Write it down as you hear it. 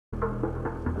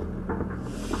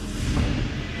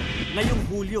Ngayong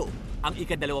Hulyo, ang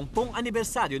ika-20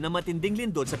 anibersaryo ng matinding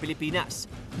lindol sa Pilipinas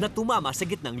na tumama sa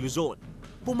gitnang Luzon.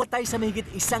 Pumatay sa mahigit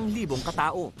 1,000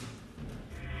 katao.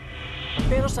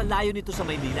 Pero sa layo nito sa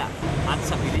Maynila at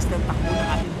sa bilis ng takbo ng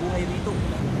ating buhay rito,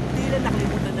 tila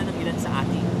nakalimutan na ng ilan sa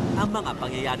atin ang mga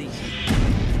pangyayari.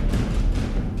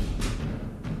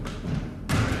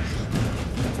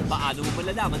 Paano mo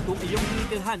malalaman kung iyong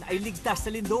tinitirhan ay ligtas sa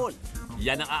lindol?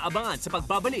 Yan ang aabangan sa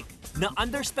pagbabalik ng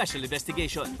Under Special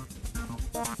Investigation.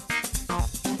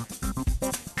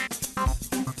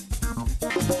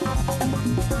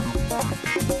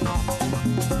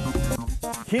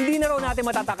 Hindi na raw natin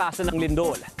matatakasan ng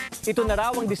lindol. Ito na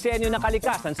raw ang disenyo ng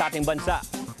kalikasan sa ating bansa.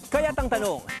 Kaya't ang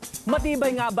tanong,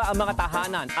 matibay nga ba ang mga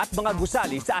tahanan at mga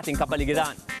gusali sa ating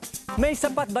kapaligiran? May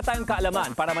sapat ba tayong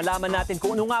kaalaman para malaman natin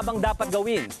kung ano nga bang dapat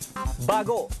gawin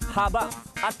bago, habang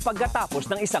at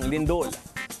pagkatapos ng isang lindol?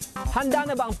 Handa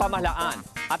na ba ang pamahalaan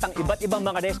at ang iba't ibang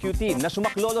mga rescue team na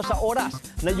sumaklolo sa oras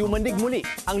na yumandig muli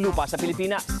ang lupa sa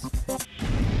Pilipinas?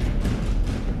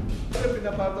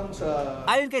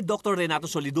 Ayon kay Dr. Renato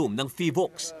Solidum ng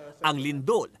FIVOX, ang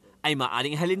lindol ay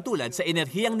maaaring halintulad sa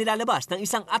enerhiyang nilalabas ng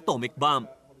isang atomic bomb.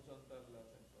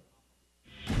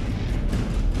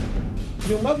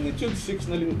 Yung magnitude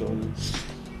 6 na lindol,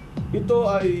 ito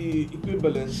ay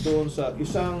equivalent doon sa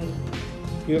isang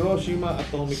Hiroshima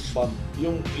atomic bomb,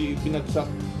 yung pinagsak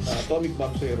na atomic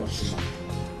bomb sa Hiroshima,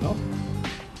 no?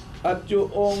 At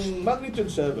yung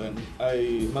magnitude 7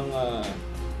 ay mga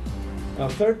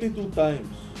 32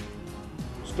 times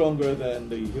stronger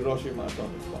than the Hiroshima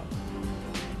atomic bomb.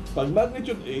 Pag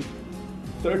magnitude 8,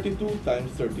 32 times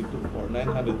 32 or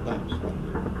 900 times stronger.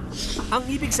 Ang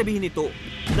ibig sabihin nito,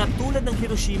 na tulad ng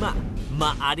Hiroshima,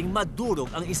 maaring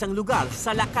madurog ang isang lugar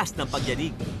sa lakas ng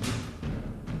pagyanig.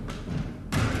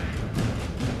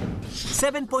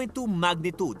 7.2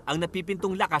 magnitude ang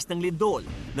napipintong lakas ng lindol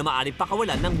na maaaring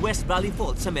pakawalan ng West Valley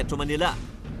Fault sa Metro Manila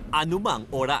anumang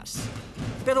oras.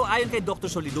 Pero ayon kay Dr.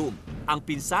 Solidum, ang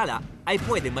pinsala ay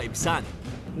pwede maibsan.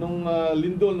 Nung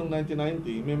lindol noong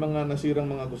 1990, may mga nasirang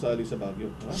mga gusali sa Baguio.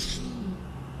 Ha?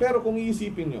 Pero kung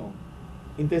iisipin nyo,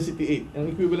 intensity 8, ang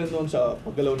equivalent noon sa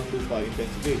paggalaw ng lupa,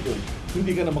 intensity 8 yun.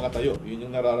 Hindi ka na makatayo. Yun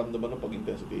yung nararamdaman ng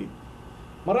pag-intensity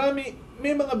 8.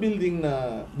 May mga building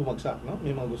na bumagsak, no?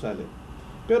 May mga gusali.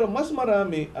 Pero mas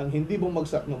marami ang hindi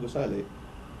bumagsak na gusali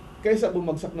kaysa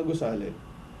bumagsak na gusali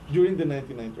during the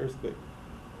 1990 earthquake.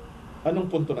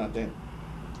 Anong punto natin?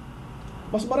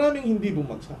 Mas maraming hindi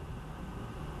bumagsak.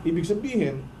 Ibig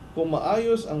sabihin, kung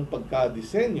maayos ang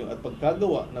pagkadisenyo at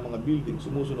pagkagawa ng mga building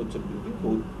sumusunod sa building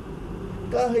code,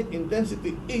 kahit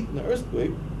intensity 8 na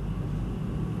earthquake,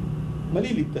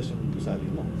 maliligtas yung gusali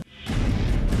mo.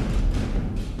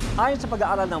 Ayon sa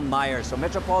pag-aaral ng Myers o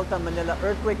Metropolitan Manila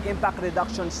Earthquake Impact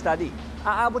Reduction Study,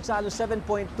 aabot sa halos 7.2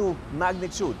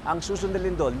 magnitude ang susunod na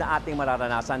lindol na ating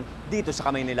mararanasan dito sa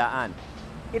Kamaynilaan.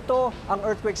 Ito ang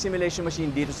earthquake simulation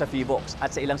machine dito sa FIVOX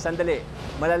at sa ilang sandali,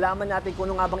 malalaman natin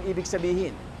kung ano nga bang ibig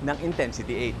sabihin ng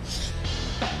intensity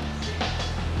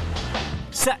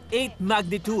 8. Sa 8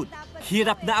 magnitude,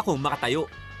 hirap na akong makatayo.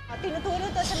 Tinuturo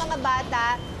to sa mga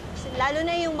bata, lalo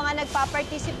na yung mga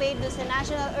nagpa-participate doon sa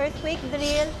National Earthquake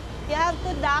Drill. You have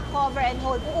to duck, cover, and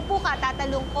hold. Uupo ka,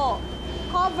 tatalong ko.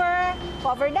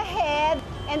 Cover the head,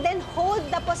 and then hold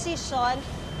the position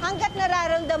hanggat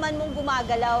nararamdaman mong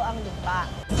gumagalaw ang lupa.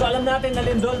 So alam natin na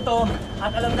lindol to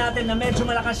at alam natin na medyo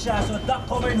malakas siya. So duck,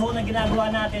 cover, and hold ang ginagawa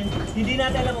natin. Hindi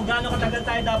natin alam kung gaano katagal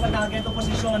tayo dapat nakaganitong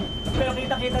posisyon. Pero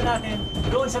kita-kita natin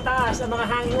doon sa taas ang mga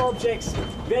hanging objects.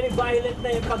 Very violent na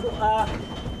yung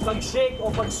pag-shake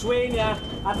o pag-sway niya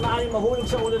at maaaring mahulog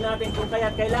sa ulo natin kung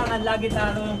kaya't kailangan lagi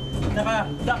tayo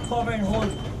naka-duck, cover, and hold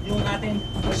yung ating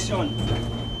posisyon.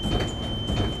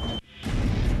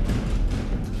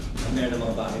 Meron ng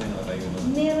mga bahay na nakatayo.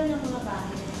 Meron ng mga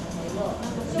bahay na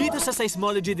nakatayo. Dito sa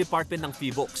Seismology Department ng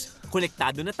FIVOX,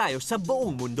 konektado na tayo sa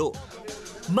buong mundo.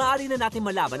 Maaari na natin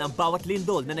malaman ang bawat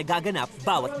lindol na nagaganap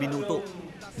bawat minuto.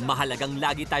 Mahalagang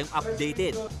lagi tayong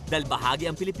updated dahil bahagi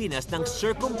ang Pilipinas ng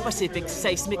Circum-Pacific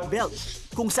Seismic Belt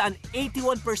kung saan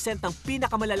 81% ng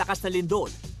pinakamalalakas na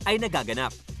lindol ay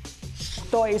nagaganap.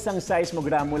 Ito ay isang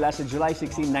seismogram mula sa July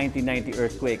 16, 1990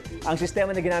 earthquake. Ang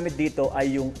sistema na ginamit dito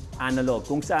ay yung analog,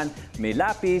 kung saan may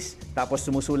lapis tapos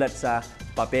sumusulat sa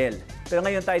papel. Pero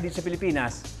ngayon tayo dito sa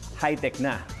Pilipinas, high-tech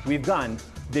na. We've gone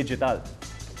digital.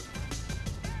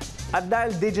 At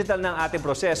dahil digital ng ating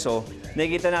proseso,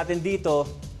 nakikita natin dito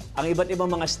ang iba't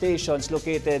ibang mga stations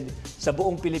located sa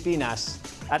buong Pilipinas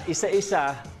at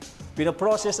isa-isa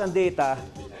pinoprocess ang data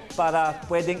para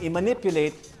pwedeng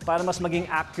i-manipulate para mas maging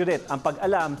accurate ang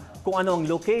pag-alam kung ano ang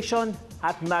location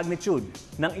at magnitude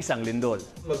ng isang lindol.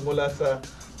 Magmula sa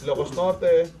Ilocos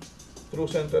Norte, through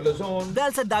Central Luzon.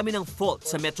 Dahil sa dami ng fault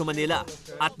sa Metro Manila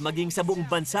at maging sa buong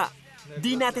bansa,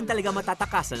 di natin talaga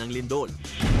matatakasan ang lindol.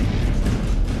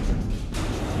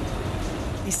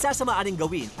 Isa sa maaaring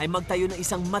gawin ay magtayo ng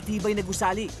isang matibay na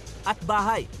gusali at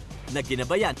bahay na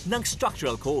ginabayan ng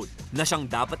structural code na siyang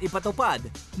dapat ipatupad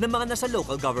ng mga nasa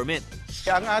local government.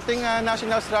 Ang ating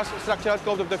National Structural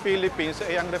Code of the Philippines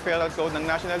ay ang referral code ng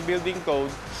National Building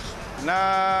Code na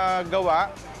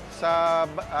gawa sa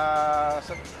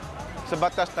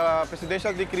batas na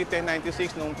Presidential Decree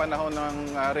 1096 noong panahon ng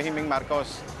Rehimeng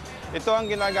Marcos. Ito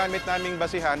ang ginagamit naming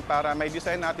basihan para may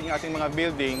design natin ating mga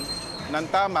building ng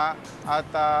tama at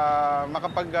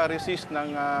makapag-resist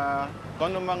ng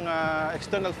kung anumang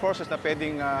external forces na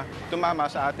pwedeng tumama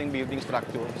sa ating building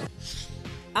structures.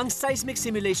 Ang Seismic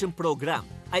Simulation Program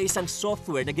ay isang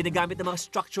software na ginagamit ng mga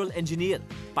structural engineer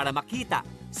para makita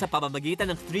sa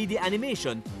pamamagitan ng 3D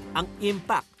animation ang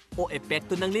impact o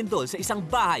epekto ng lindol sa isang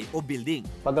bahay o building.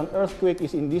 Pag ang earthquake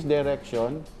is in this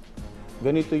direction,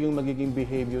 ganito yung magiging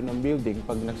behavior ng building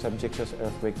pag nagsubject sa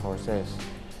earthquake forces.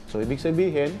 So, ibig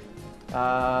sabihin,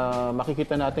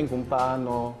 makikita natin kung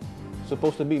paano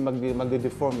supposed to be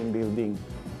magde-deform yung building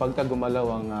pagka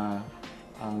gumalaw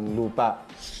ang lupa.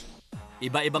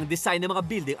 Iba-ibang design ng mga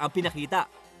building ang pinakita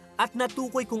at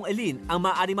natukoy kung alin ang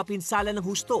maaari mapinsala ng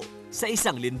husto sa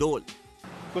isang lindol.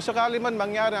 Kung sakali man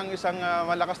mangyari ang isang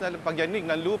malakas na pagyanig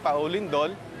ng lupa o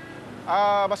lindol,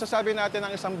 masasabi natin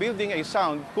ang isang building ay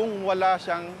sound kung wala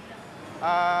siyang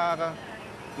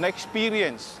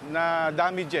na-experience na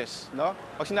damages. No?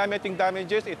 Pag sinabi nating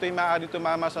damages, ito ay maaari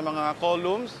tumama sa mga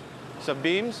columns, sa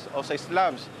beams o sa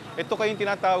slabs. Ito kayong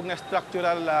tinatawag na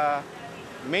structural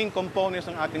main components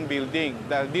ng ating building.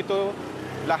 Dahil dito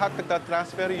lahat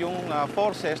nagtatransfer yung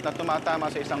forces na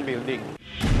tumatama sa isang building.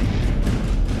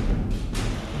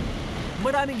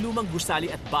 Maraming lumang gusali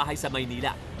at bahay sa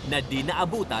Maynila na di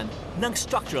naabutan ng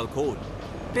structural code.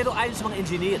 Pero ayon sa mga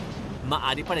engineer,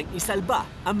 maaari pa rin isalba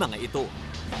ang mga ito.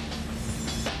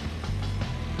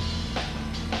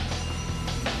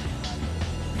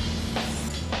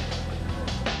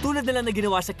 Tulad na lang na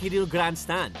ginawa sa Kiril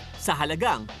Grandstand sa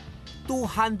halagang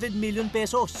 200 million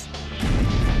pesos.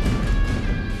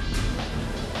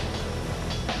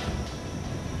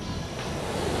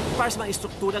 Para sa mga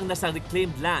istrukturang nasa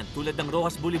reclaimed land tulad ng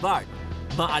Rojas Boulevard,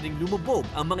 maaaring lumubog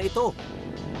ang mga ito.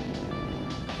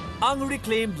 Ang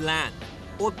reclaimed land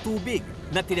o tubig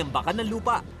na tinambakan ng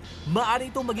lupa,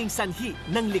 maaari itong maging sanhi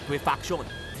ng liquefaction.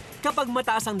 Kapag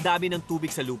mataas ang dami ng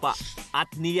tubig sa lupa at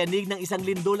niyanig ng isang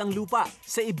lindol ang lupa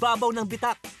sa ibabaw ng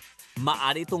bitak,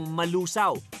 maaari itong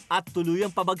malusaw at tuluyang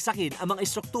pabagsakin ang mga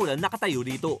istruktura na nakatayo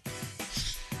rito.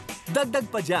 Dagdag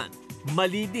pa dyan,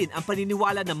 mali din ang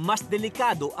paniniwala na mas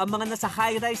delikado ang mga nasa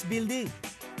high-rise building.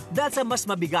 Dahil sa mas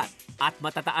mabigat at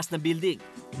matataas na building,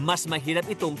 mas mahirap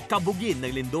itong kabugin ng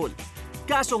lindol.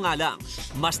 Kaso nga lang,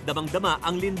 mas damang-dama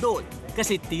ang lindol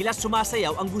kasi tila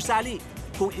sumasayaw ang gusali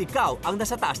kung ikaw ang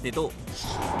nasa taas nito.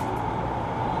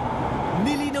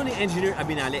 Nilinaw ni Engineer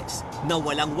Abinales na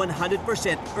walang 100%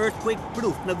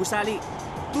 earthquake-proof na gusali,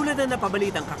 tulad na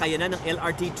napabalitang kakayanan ng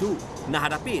LRT-2 na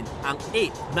harapin ang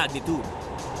 8 magnitude.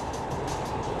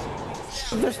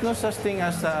 There's no such thing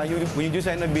as when you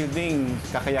design a building,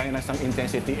 kakayanin ng isang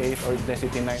intensity 8 or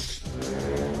intensity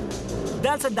 9.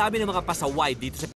 Dahil sa dami ng mga pasaway dito sa